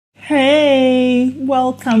Hey,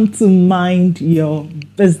 welcome to Mind Your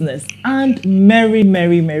Business and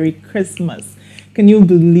Merry Christmas. Can you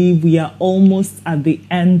believe we are almost at the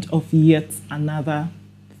end of yet another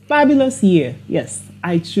fabulous year? Yes,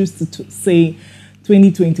 I choose to say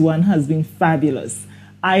 2021 has been fabulous.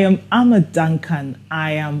 I am Amma Duncan.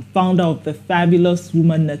 I am founder of the Fabulous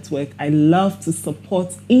Woman Network. I love to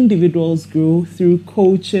support individuals grow through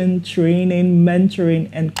coaching, training, mentoring,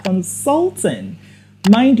 and consulting.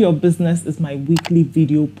 Mind Your Business is my weekly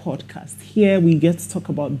video podcast. Here we get to talk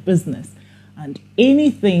about business and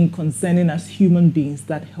anything concerning us human beings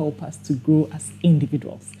that help us to grow as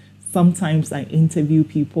individuals. Sometimes I interview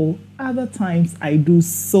people, other times I do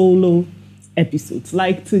solo episodes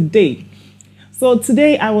like today. So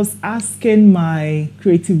today I was asking my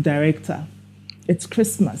creative director, it's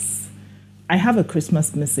Christmas. I have a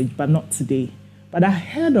Christmas message, but not today. But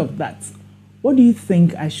ahead of that, what do you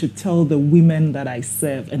think I should tell the women that I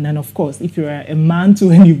serve? And then, of course, if you're a man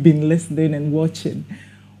too and you've been listening and watching,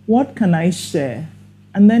 what can I share?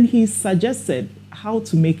 And then he suggested how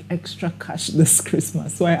to make extra cash this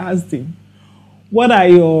Christmas. So I asked him, what are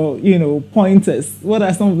your, pointers? What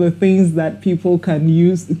are some of the things that people can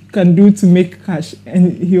do to make cash?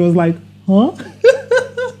 And he was like, huh?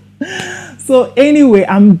 So anyway,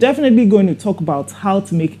 I'm definitely going to talk about how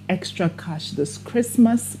to make extra cash this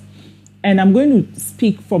Christmas. And I'm going to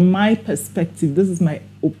speak from my perspective. This is my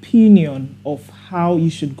opinion of how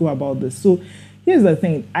you should go about this. So here's the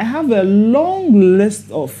thing. I have a long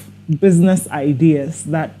list of business ideas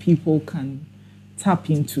that people can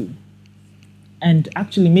tap into. And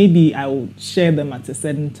actually, maybe I will share them at a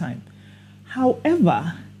certain time.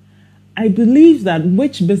 However, I believe that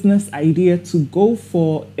which business idea to go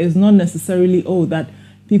for is not necessarily, that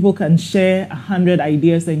people can share 100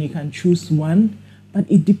 ideas and you can choose one. But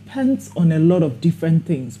it depends on a lot of different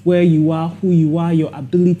things, where you are, who you are, your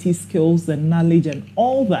ability, skills, and knowledge, and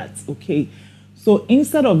all that, okay? So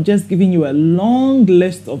instead of just giving you a long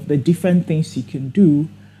list of the different things you can do,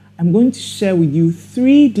 I'm going to share with you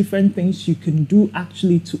 3 different things you can do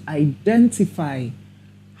actually to identify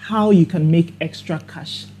how you can make extra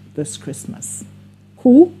cash this Christmas.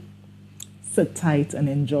 Cool? Sit tight and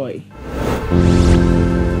enjoy.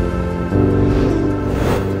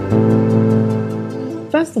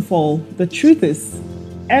 First of all, the truth is,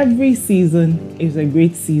 every season is a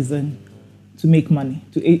great season to make money,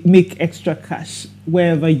 to make extra cash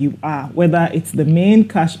wherever you are, whether it's the main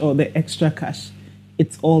cash or the extra cash.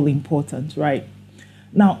 It's all important, right?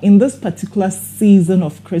 Now, in this particular season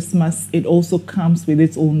of Christmas, it also comes with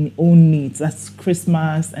its own needs. That's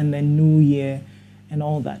Christmas and then New Year and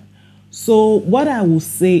all that. So what I will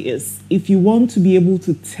say is, if you want to be able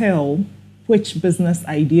to tell which business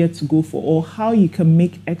idea to go for or how you can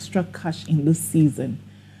make extra cash in this season,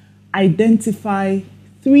 identify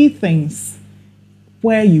 3 things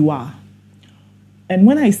where you are. And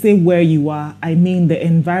when I say where you are, I mean the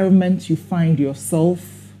environment you find yourself,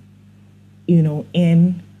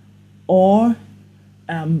 in, or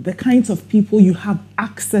the kinds of people you have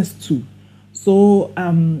access to. So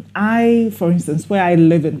for instance, where I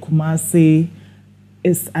live in Kumasi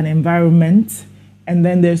is an environment. And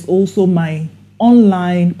then there's also my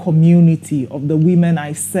online community of the women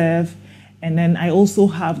I serve. And then I also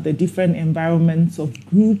have the different environments of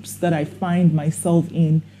groups that I find myself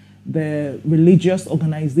in, the religious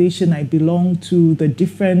organization I belong to, the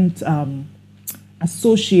different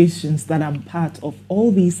associations that I'm part of.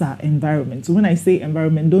 All these are environments. So when I say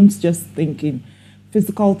environment, don't just think in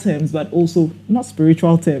physical terms, but also not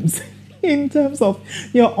spiritual terms, in terms of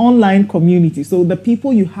your online community. So the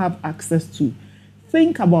people you have access to.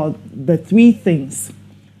 Think about the 3 things,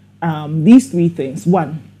 these 3 things.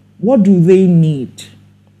 1, what do they need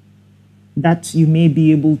that you may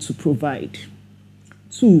be able to provide?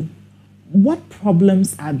 2, what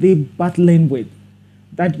problems are they battling with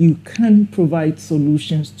that you can provide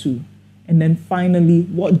solutions to? And then finally,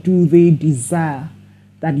 what do they desire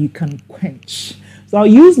that you can quench? So I'll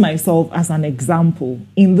use myself as an example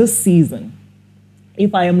in this season.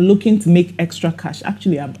 If I am looking to make extra cash,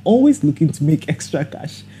 actually, I'm always looking to make extra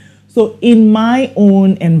cash. So in my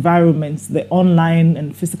own environments, the online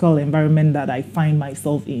and physical environment that I find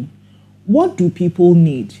myself in, what do people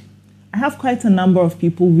need? I have quite a number of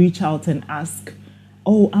people reach out and ask,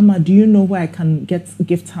 oh, Amma, do you know where I can get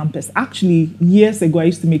gift hampers? Actually, years ago, I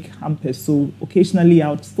used to make hampers. So occasionally, I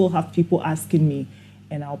would still have people asking me,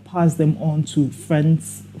 and I'll pass them on to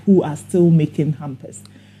friends who are still making hampers.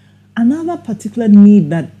 Another particular need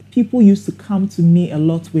that people used to come to me a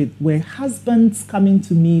lot with were husbands coming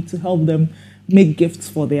to me to help them make gifts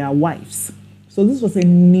for their wives. So this was a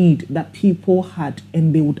need that people had,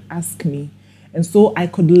 and they would ask me. And so I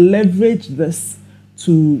could leverage this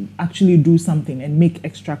to actually do something and make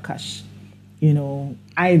extra cash,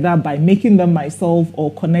 either by making them myself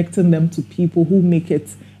or connecting them to people who make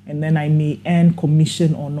it, and then I may earn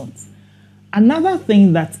commission or not. Another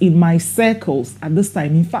thing that in my circles at this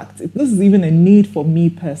time, in fact, this is even a need for me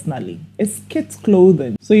personally, is kids'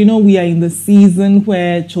 clothing. So, we are in the season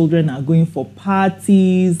where children are going for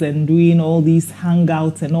parties and doing all these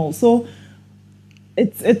hangouts and all. So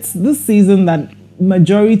it's this season that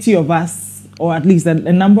majority of us, or at least a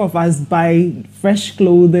number of us, buy fresh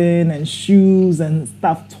clothing and shoes and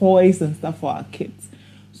stuff, toys and stuff for our kids.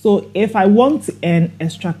 So if I want to earn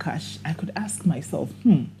extra cash, I could ask myself,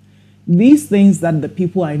 these things that the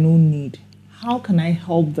people I know need, how can I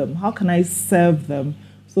help them? How can I serve them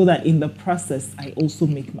so that in the process, I also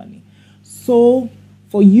make money? So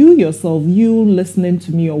for you yourself, you listening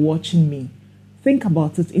to me or watching me, think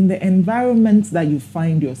about it in the environment that you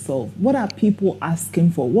find yourself. What are people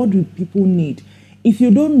asking for? What do people need? If you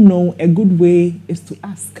don't know, a good way is to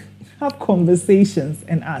ask. Have conversations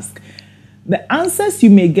and ask. The answers you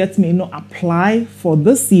may get may not apply for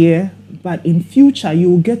this year, but in future, you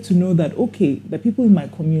will get to know that, okay, the people in my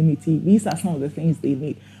community, these are some of the things they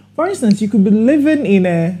need. For instance, you could be living in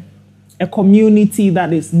a community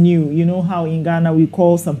that is new. You know how in Ghana we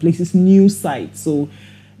call some places new sites. So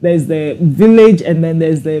there's the village and then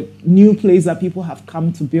there's the new place that people have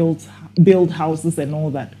come to build houses and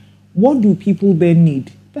all that. What do people there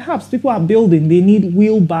need? Perhaps people are building, they need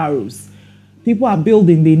wheelbarrows. People are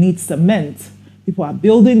building, they need cement. People are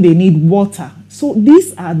building, they need water. So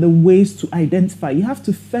these are the ways to identify. You have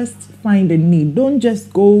to first find a need. Don't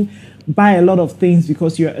just go buy a lot of things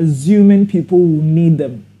because you're assuming people will need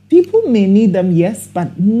them. People may need them, yes,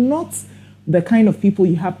 but not the kind of people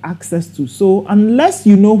you have access to. So unless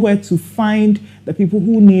you know where to find the people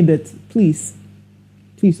who need it, please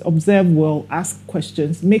observe well, ask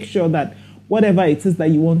questions, make sure that whatever it is that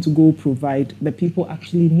you want to go provide, the people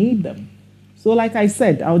actually need them. So like I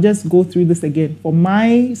said, I'll just go through this again. For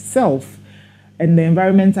myself and the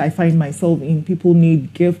environment I find myself in, people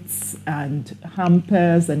need gifts and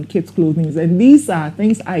hampers and kids' clothing. And these are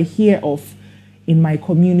things I hear of in my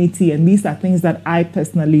community, and these are things that I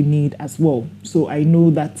personally need as well. So I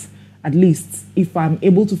know that at least if I'm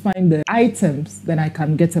able to find the items, then I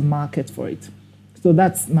can get a market for it. So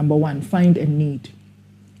that's number one, find a need.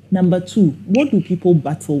 Number two, what do people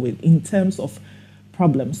battle with in terms of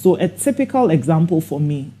problems? So a typical example for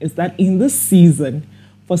me is that in this season,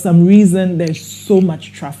 for some reason, there's so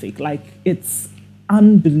much traffic. Like, it's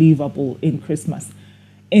unbelievable in Christmas.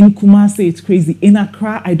 In Kumasi, it's crazy. In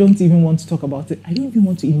Accra, I don't even want to talk about it. I don't even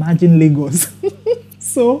want to imagine Lagos.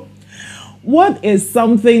 So what is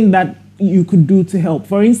something that you could do to help?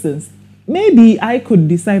 For instance, maybe I could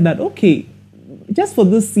decide that, okay, just for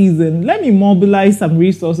this season, let me mobilize some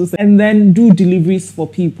resources and then do deliveries for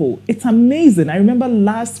people. It's amazing. I remember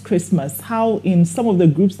last Christmas how in some of the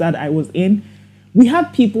groups that I was in, we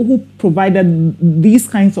had people who provided these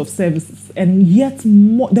kinds of services, and yet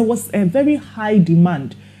there was a very high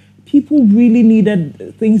demand. People really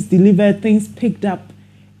needed things delivered, things picked up,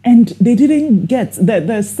 and they didn't get.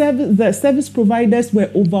 The service providers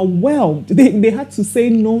were overwhelmed. They had to say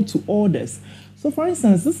no to orders. So for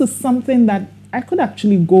instance, this is something that I could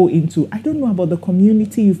actually go into. I don't know about the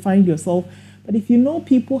community you find yourself, but if you know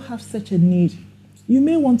people have such a need, you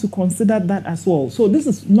may want to consider that as well. So this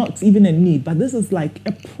is not even a need, but this is like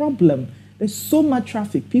a problem. There's so much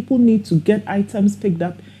traffic. People need to get items picked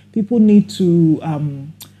up. People need to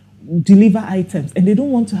deliver items, and they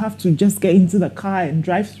don't want to have to just get into the car and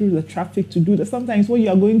drive through the traffic to do that. Sometimes what you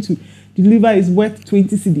are going to deliver is worth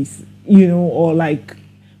 20 cedis, or like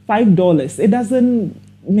 $5. It doesn't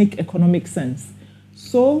make economic sense.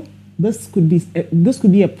 So this could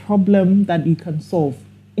be a problem that you can solve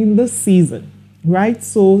in this season, right?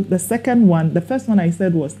 So the first one I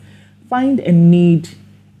said was find a need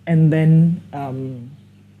and then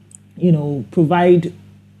provide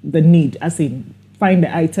the need, as in find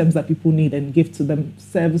the items that people need and give to them,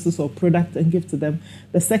 services or products and give to them.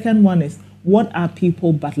 The second one is, what are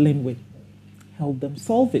people battling with? Help them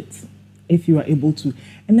solve it if you are able to.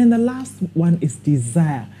 And then the last one is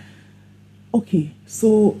desire. Okay,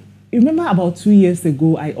 so remember about 2 years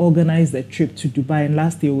ago, I organized a trip to Dubai, and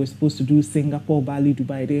last year we were supposed to do Singapore, Bali,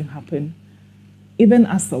 Dubai. It didn't happen. Even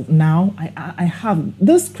as of now, I have,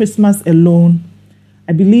 this Christmas alone,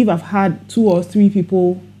 I believe I've had 2 or 3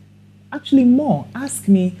 people, actually more, ask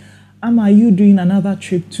me, are you doing another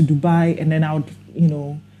trip to Dubai? And then I would,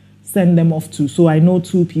 send them off to. So I know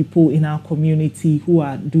 2 people in our community who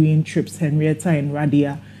are doing trips, Henrietta and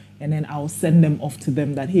Radia, and then I'll send them off to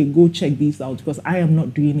them that, hey, go check these out because I am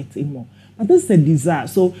not doing it anymore. But this is a desire.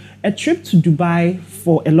 So a trip to Dubai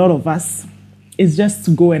for a lot of us is just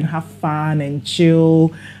to go and have fun and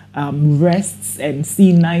chill, rest and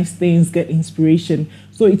see nice things, get inspiration.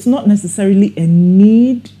 So it's not necessarily a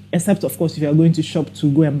need, except of course if you are going to shop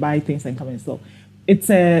to go and buy things and come and sell. It's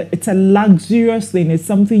a luxurious thing. It's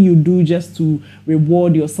something you do just to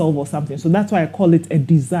reward yourself or something. So that's why I call it a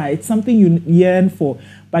desire. It's something you yearn for,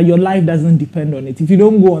 but your life doesn't depend on it. If you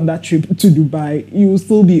don't go on that trip to Dubai, you will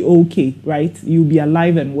still be okay, right? You'll be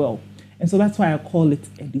alive and well. And so that's why I call it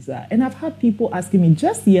a desire. And I've had people asking me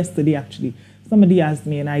just yesterday, actually, somebody asked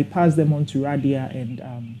me and I passed them on to Radia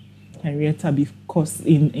and Henrietta because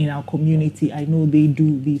in our community, I know they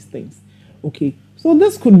do these things. Okay, so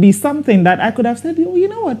this could be something that I could have said, oh, you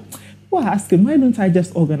know what, people are asking, why don't I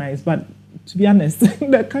just organize? But to be honest,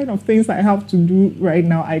 the kind of things I have to do right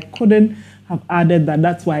now, I couldn't have added that.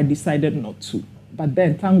 That's why I decided not to. But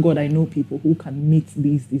then, thank God, I know people who can meet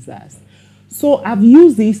these desires. So I've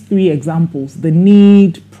used these three examples, the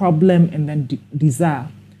need, problem, and then desire.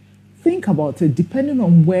 Think about it, depending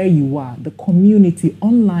on where you are, the community,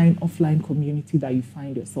 online, offline community that you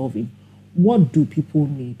find yourself in. What do people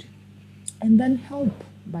need? And then help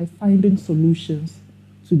by finding solutions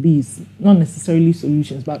to these. Not necessarily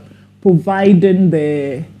solutions, but providing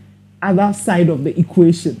the other side of the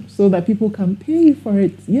equation so that people can pay you for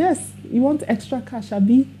it. Yes, you want extra cash,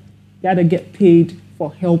 Abi? You gotta get paid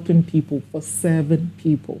for helping people, for serving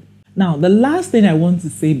people. Now, the last thing I want to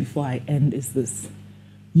say before I end is this.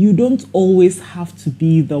 You don't always have to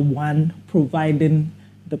be the one providing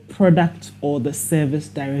the product or the service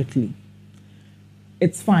directly.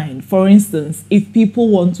 It's fine. For instance, if people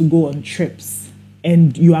want to go on trips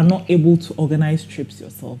and you are not able to organize trips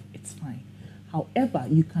yourself, it's fine. However,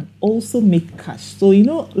 you can also make cash. So, you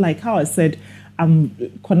know, like how I said,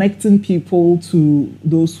 I'm connecting people to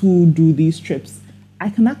those who do these trips. I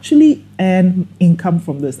can actually earn income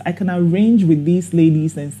from this. I can arrange with these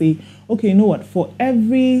ladies and say, okay, you know what, for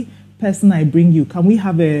every person I bring you, can we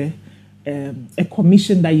have a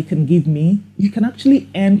commission that you can give me? You can actually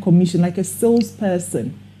earn commission like a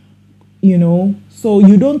salesperson, you know. So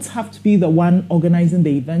you don't have to be the one organizing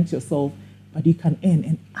the event yourself, but you can earn.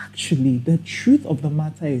 And actually, the truth of the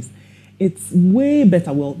matter is, it's way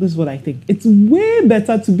better. Well, this is what I think. It's way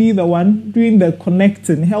better to be the one doing the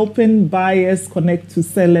connecting, helping buyers connect to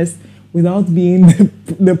sellers without being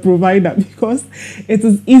the provider, because it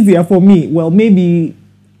is easier for me. Well, maybe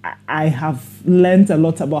I have learned a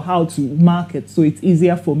lot about how to market, so it's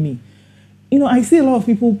easier for me. You know, I see a lot of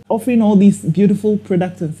people offering all these beautiful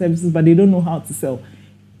products and services, but they don't know how to sell.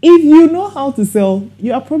 If you know how to sell,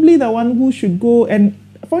 you are probably the one who should go and,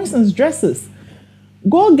 for instance, dresses.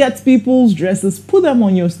 Go get people's dresses, put them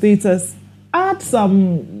on your status, add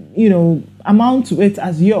some, you know, amount to it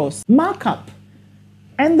as yours, markup,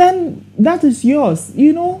 and then that is yours.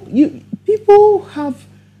 You know, people have,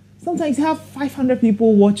 sometimes you have 500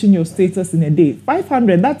 people watching your status in a day.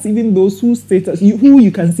 500, that's even those whose status, who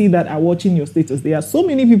you can see that are watching your status. There are so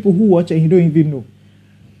many people who watch and you don't even know.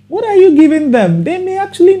 What are you giving them? They may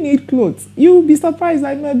actually need clothes. You'll be surprised.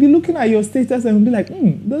 I might be looking at your status and be like,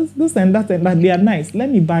 this and that, they are nice. Let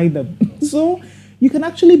me buy them. So you can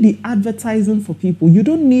actually be advertising for people. You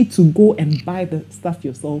don't need to go and buy the stuff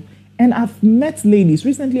yourself. And I've met ladies.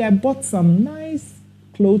 Recently, I bought some nice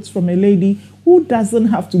clothes from a lady who doesn't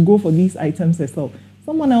have to go for these items herself.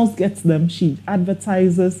 Someone else gets them. She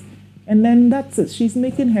advertises. And then that's it. She's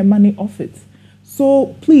making her money off it.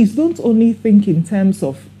 So please don't only think in terms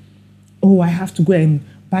of, oh, I have to go and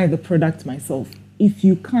buy the product myself. If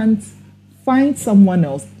you can't, find someone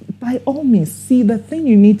else. By all means, see, the thing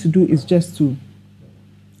you need to do is just to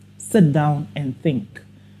sit down and think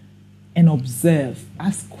and observe,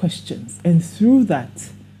 ask questions. And through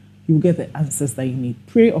that, you'll get the answers that you need.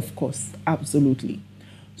 Pray, of course, absolutely.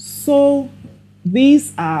 So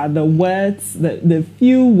these are the words, the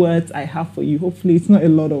few words I have for you. Hopefully it's not a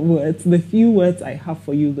lot of words. The few words I have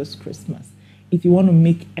for you this Christmas. If you want to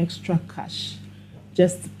make extra cash,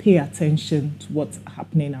 just pay attention to what's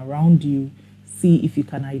happening around you. See if you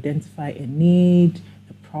can identify a need,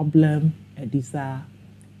 a problem, a desire,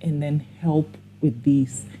 and then help with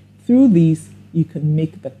these. Through these, you can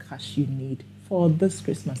make the cash you need for this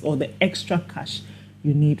Christmas, or the extra cash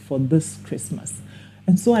you need for this Christmas.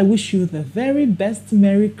 And so I wish you the very best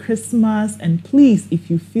Merry Christmas. And please, if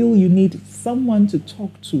you feel you need someone to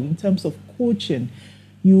talk to in terms of coaching,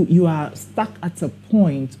 you are stuck at a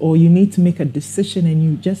point, or you need to make a decision and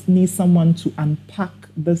you just need someone to unpack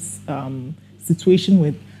this situation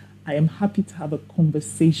with, I am happy to have a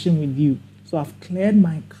conversation with you. So I've cleared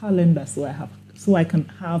my calendar so I can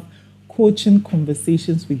have coaching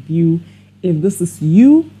conversations with you. If this is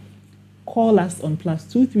you, call us on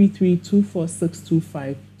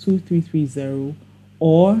 +233-24625-2330,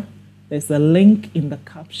 or there's a link in the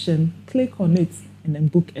caption. Click on it and then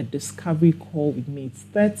book a discovery call with me. It's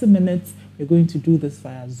 30 minutes. We're going to do this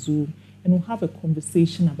via Zoom, and we'll have a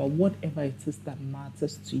conversation about whatever it is that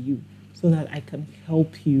matters to you, so that I can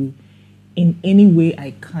help you in any way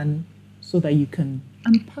I can, so that you can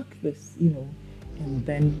unpack this, and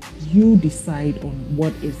then you decide on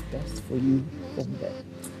what is best for you from there.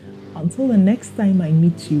 Until the next time I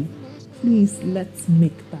meet you, please let's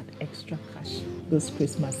make that extra cash this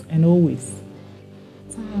Christmas, and always.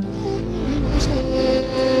 Ta.